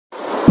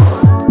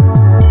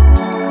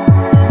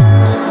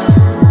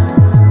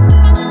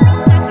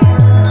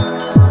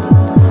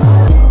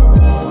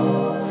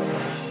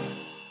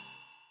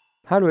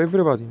Hello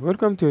everybody,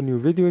 welcome to a new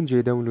video in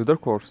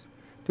JDownloader course.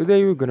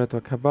 Today we're gonna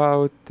talk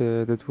about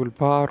the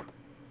toolbar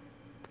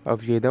of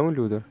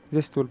JDownloader,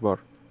 this toolbar.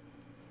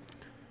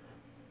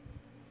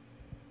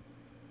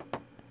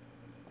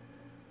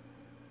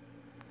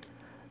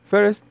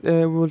 First,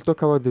 we will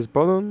talk about this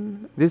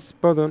button. This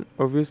button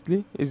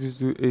obviously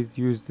is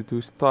used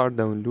to start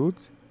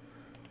downloads.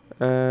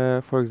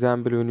 For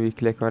example, when we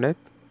click on it,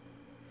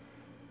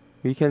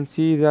 we can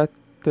see that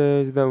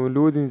the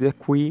download in the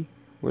queue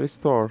will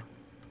start.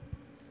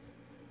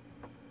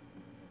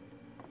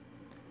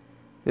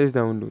 This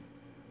download.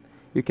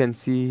 You can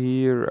see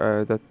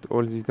here that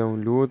all these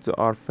downloads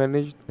are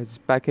finished. This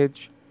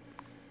package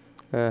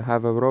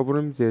have a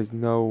problem. There's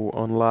no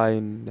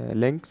online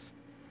links.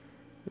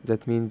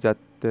 That means that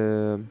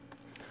the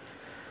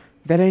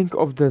link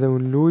of the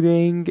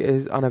downloading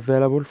is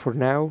unavailable for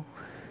now.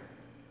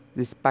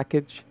 This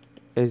package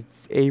is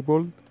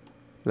disabled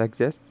like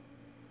this.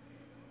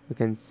 You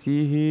can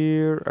see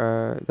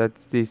here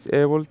that's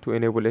disabled. To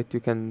enable it,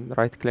 you can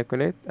right click on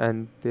it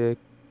and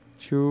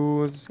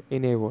choose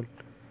enable,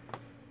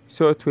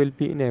 so it will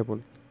be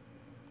enabled.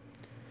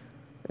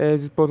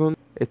 This button,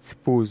 it's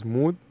pause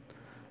mode,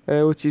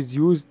 which is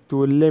used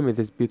to limit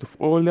the speed of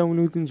all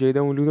downloads in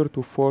JDownloader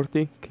to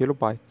 40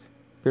 kilobytes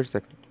per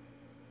second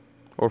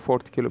or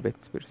 40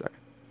 kilobits per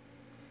second.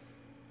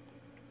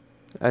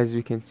 As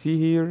we can see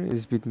here in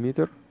the speed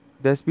meter,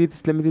 the speed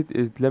is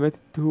limited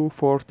to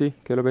 40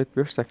 kilobits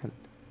per second.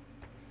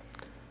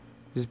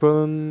 This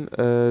button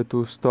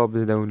to stop the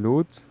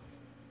downloads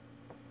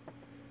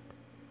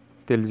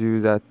tells you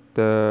that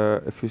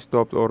if you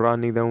stopped or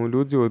running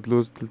downloads, you would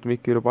lose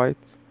 300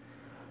 kilobytes.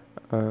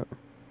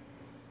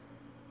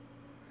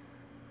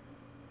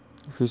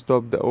 If you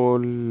stopped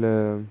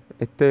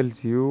it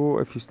tells you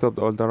if you stopped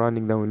all the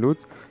running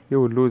downloads,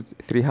 you will lose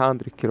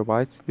 300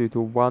 kilobytes due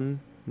to one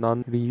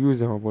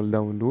non-reusable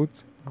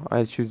downloads.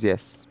 I'll choose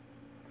yes.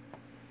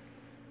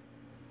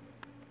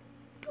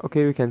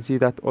 Okay, we can see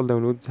that all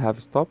downloads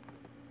have stopped.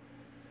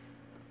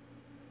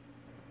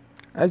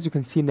 As you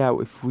can see now,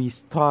 if we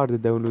start the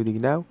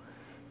downloading now,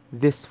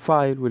 this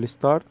file will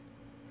start.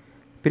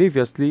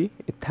 Previously,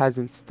 it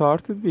hasn't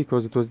started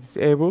because it was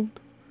disabled,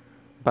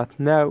 but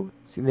now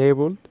it's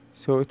enabled,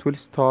 so it will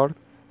start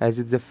as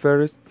it's the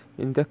first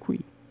in the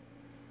queue.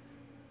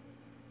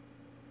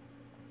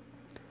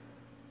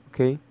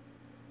 Okay,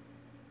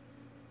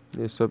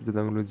 let's stop the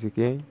downloads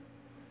again.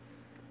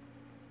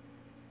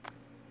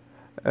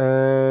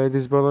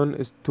 This button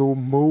is to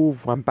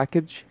move one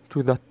package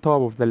to the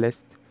top of the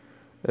list,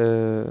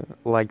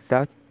 like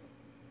that.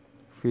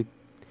 If we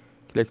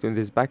click on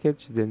this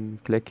package, then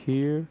click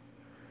here,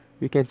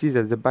 we can see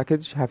that the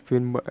package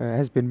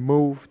has been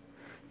moved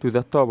to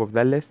the top of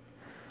the list.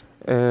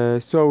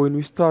 So when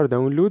we start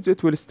downloads,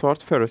 it will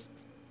start first.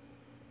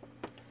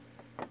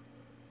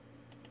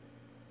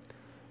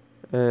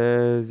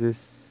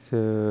 This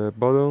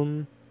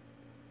button,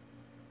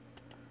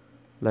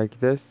 like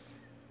this,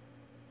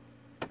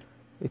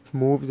 it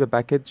moves the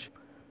package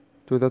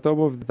to the top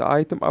of the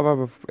item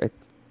above it.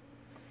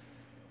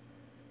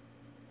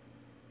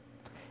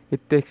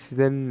 It takes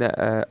then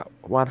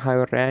one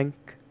higher rank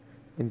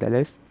in the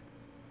list.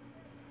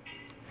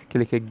 If you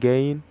click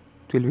again,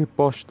 it will be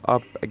pushed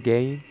up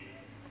again.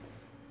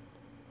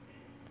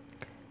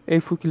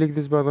 If we click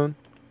this button,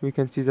 we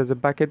can see that the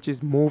package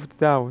is moved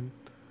down.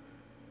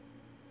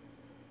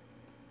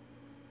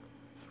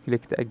 If we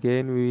click it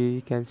again,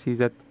 we can see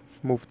that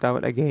it's moved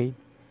down again.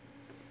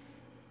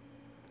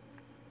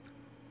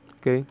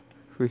 Okay,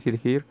 if we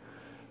click here,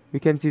 we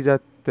can see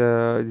that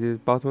this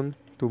button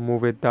to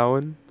move it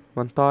down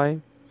one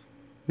time,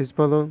 this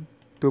button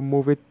to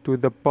move it to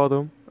the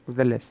bottom of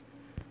the list.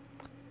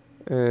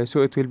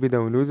 So it will be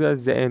downloaded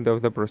at the end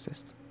of the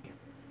process.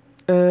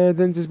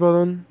 Then this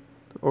button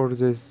or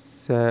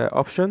this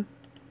option,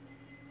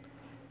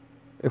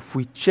 if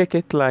we check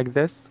it like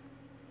this,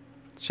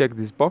 check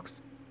this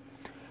box,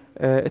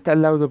 it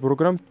allows the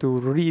program to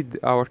read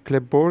our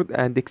clipboard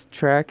and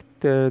extract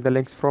the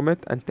links from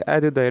it and to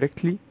add it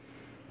directly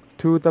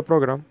to the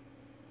program,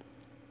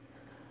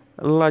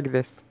 like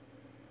this.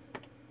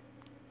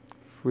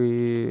 If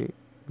we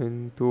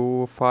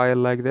into a file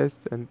like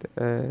this and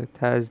it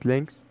has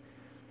links,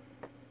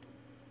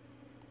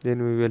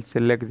 then we will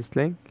select this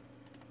link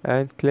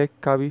and click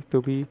copy to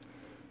be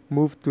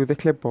moved to the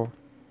clipboard.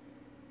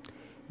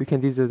 We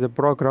can see that the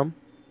program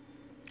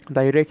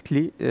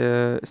directly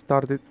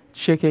started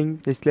checking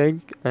this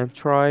link and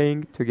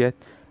trying to get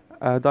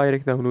a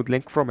direct download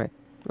link from it.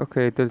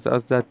 Okay, it tells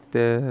us that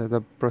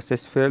the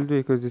process failed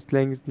because this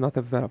link is not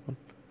available.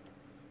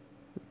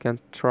 We can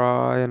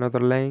try another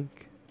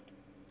link.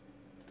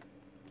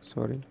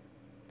 Sorry.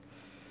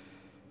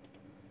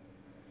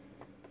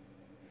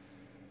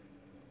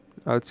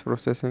 Oh, it's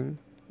processing.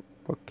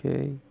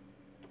 Okay.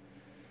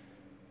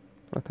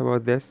 What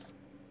about this?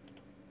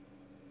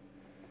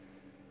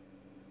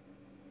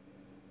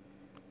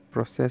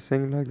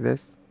 Processing like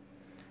this.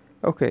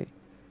 Okay.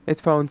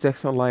 It found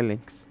 6 online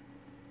links.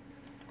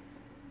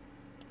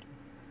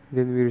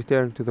 Then we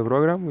return to the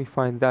program. We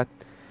find that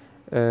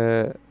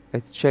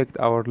It checked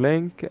our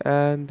link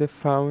and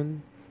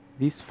found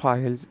these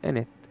files in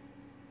it.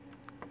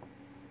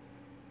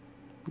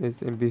 This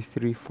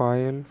mp3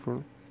 file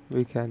for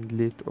we can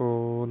delete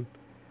all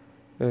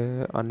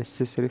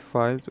unnecessary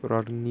files or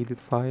unneeded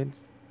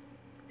files.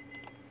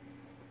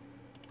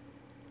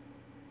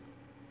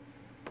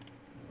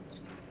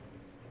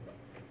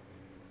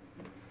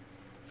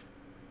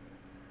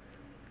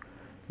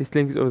 These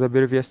links of the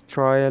previous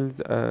trials,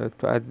 to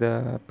add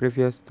the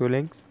previous two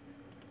links,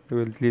 we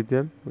will delete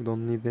them, we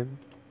don't need them.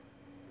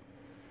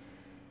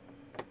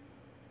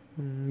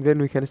 Then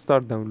we can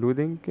start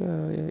downloading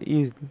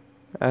easily,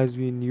 as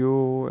we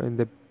knew in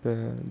the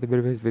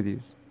previous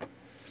videos.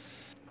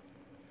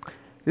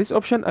 This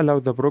option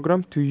allows the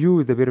program to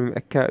use the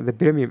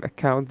premium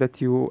account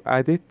that you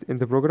added in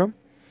the program.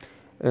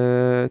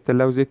 It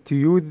allows it to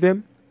use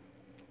them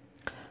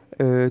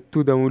to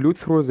download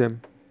through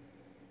them.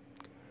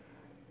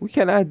 We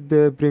can add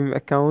the premium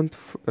account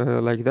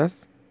like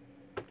this.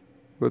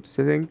 Go to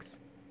settings,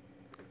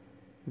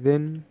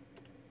 then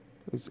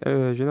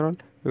general.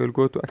 We will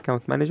go to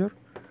account manager.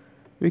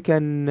 We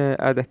can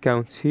add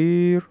accounts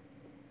here,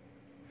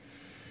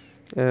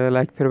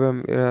 like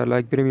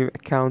premium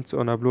accounts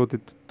on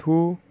uploaded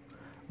to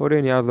or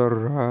any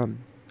other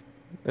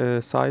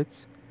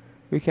sites.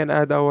 We can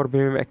add our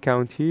premium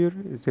account here.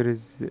 There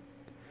is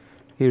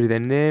here the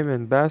name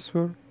and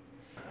password.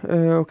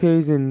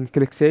 Okay, then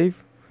click save.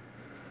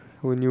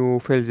 When you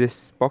fill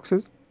these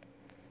boxes,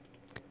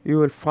 you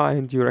will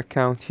find your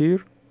account here.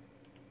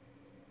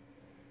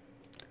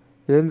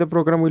 Then the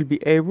program will be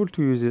able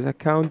to use this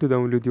account to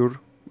download your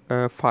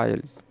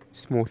files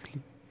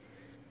smoothly.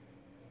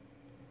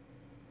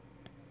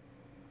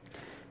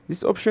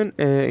 This option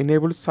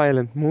enables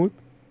silent mode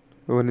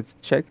when it's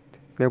checked.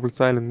 Enables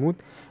silent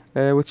mode,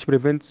 which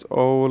prevents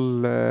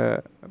all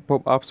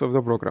pop-ups of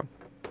the program.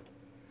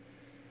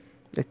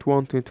 It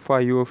won't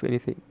notify you of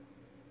anything.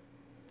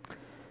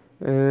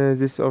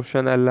 This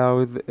option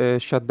allows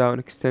shutdown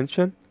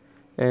extension.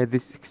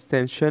 This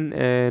extension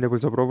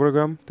enables the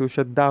program to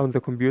shut down the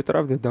computer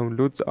after the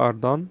downloads are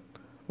done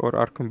or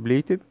are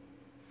completed.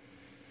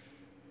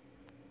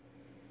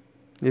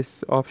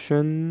 This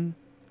option,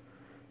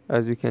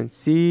 as you can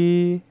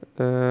see,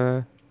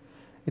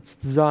 it's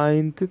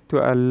designed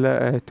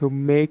to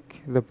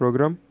make the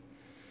program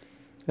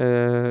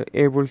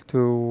able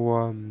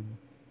to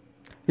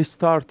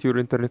restart your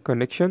internet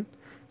connection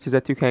so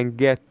that you can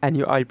get a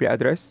new IP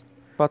address.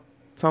 But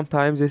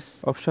sometimes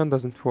this option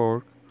doesn't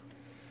work.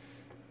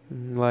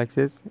 Like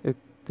this,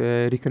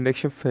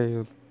 reconnection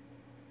failed.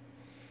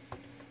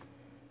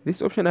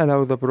 This option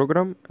allows the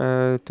program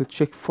to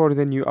check for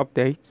the new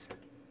updates.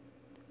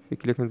 If we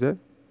click on that,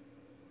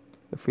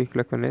 if we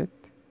click on it,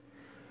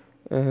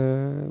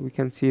 we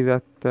can see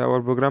that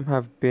our program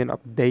have been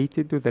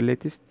updated to the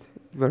latest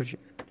version.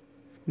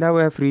 Now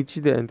we have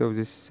reached the end of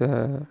this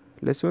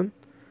lesson.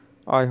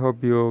 I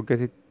hope you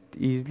get it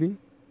easily.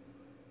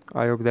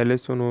 I hope the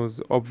lesson was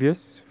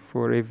obvious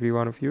for every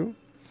one of you.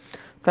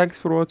 Thanks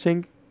for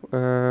watching.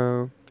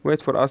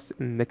 Wait for us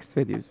in next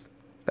videos.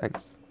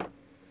 Thanks.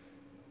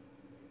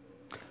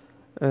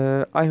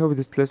 I hope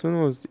this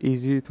lesson was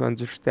easy to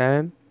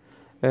understand.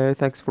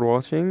 Thanks for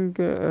watching,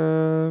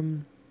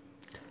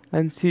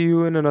 and see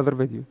you in another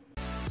video.